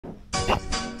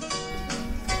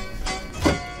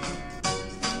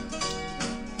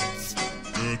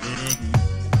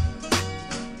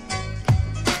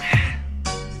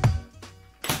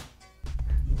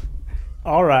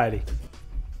Alrighty.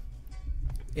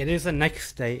 It is the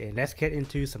next day and let's get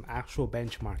into some actual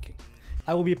benchmarking.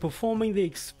 I will be performing the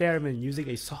experiment using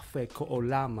a software called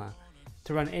Llama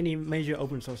to run any major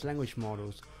open source language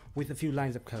models with a few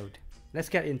lines of code. Let's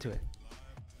get into it.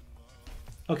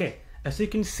 Okay, as you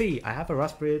can see, I have a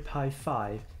Raspberry Pi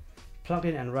 5 plugged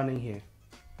in and running here.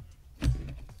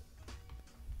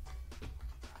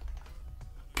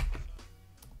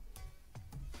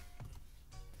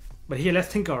 But here,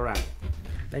 let's tinker around.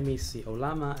 Let me see,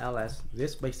 Llama ls,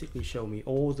 this basically shows me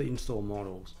all the install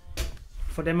models.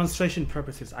 For demonstration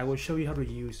purposes, I will show you how to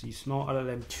use the small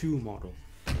LLM 2 model.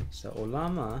 So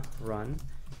Llama run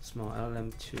small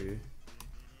LLM 2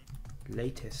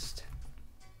 latest.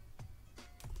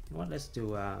 What? Let's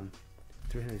do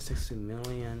 360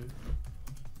 million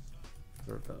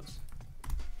verbose.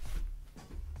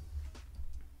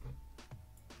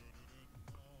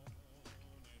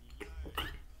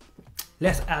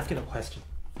 Let's ask it a question.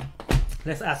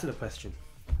 Let's ask it a question.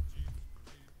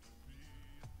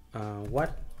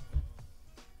 What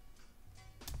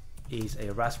is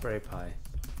a Raspberry Pi?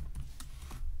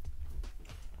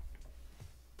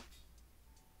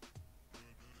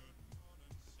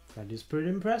 That is pretty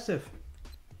impressive.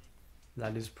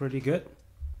 That is pretty good.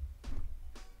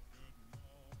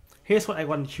 Here's what I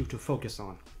want you to focus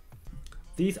on.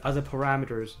 These are the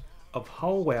parameters of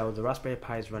how well the Raspberry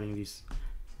Pi is running these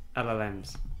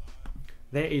LLMs.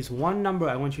 There is one number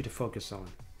I want you to focus on,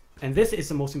 and this is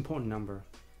the most important number,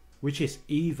 which is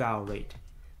eval rate.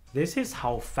 This is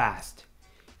how fast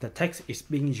the text is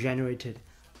being generated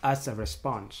as a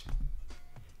response.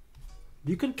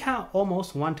 You can count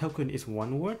almost one token is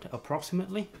one word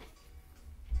approximately,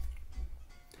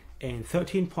 and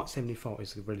 13.74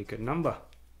 is a really good number.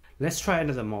 Let's try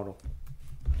another model.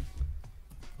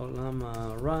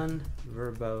 Llama run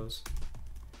verbose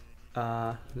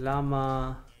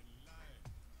Llama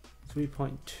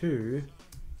 3.2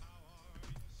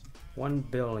 1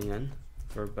 billion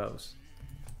verbose.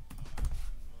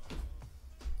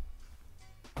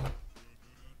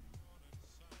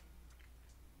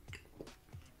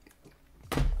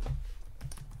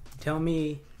 Tell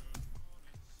me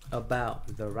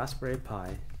about the Raspberry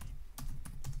Pi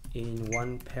in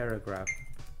one paragraph.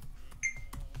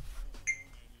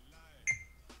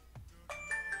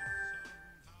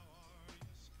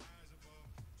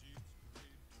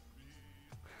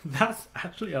 That's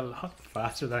actually a lot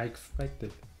faster than I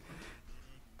expected.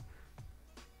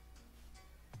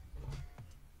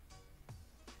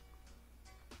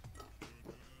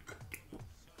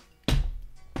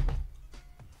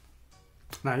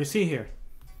 Now you see here,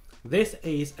 this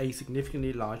is a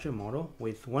significantly larger model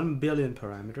with 1 billion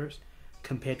parameters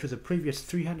compared to the previous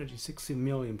 360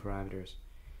 million parameters.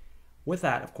 With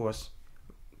that, of course,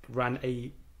 run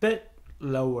a bit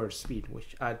lower speed,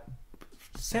 which at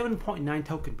 7.9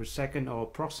 tokens per second or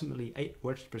approximately 8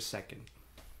 words per second.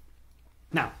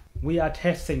 Now, we are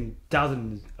testing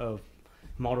dozens of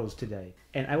models today,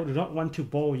 and I do not want to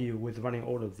bore you with running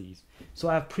all of these. So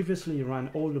I have previously run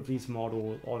all of these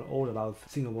models on all of our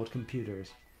single board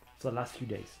computers for the last few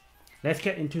days. Let's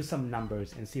get into some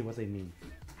numbers and see what they mean.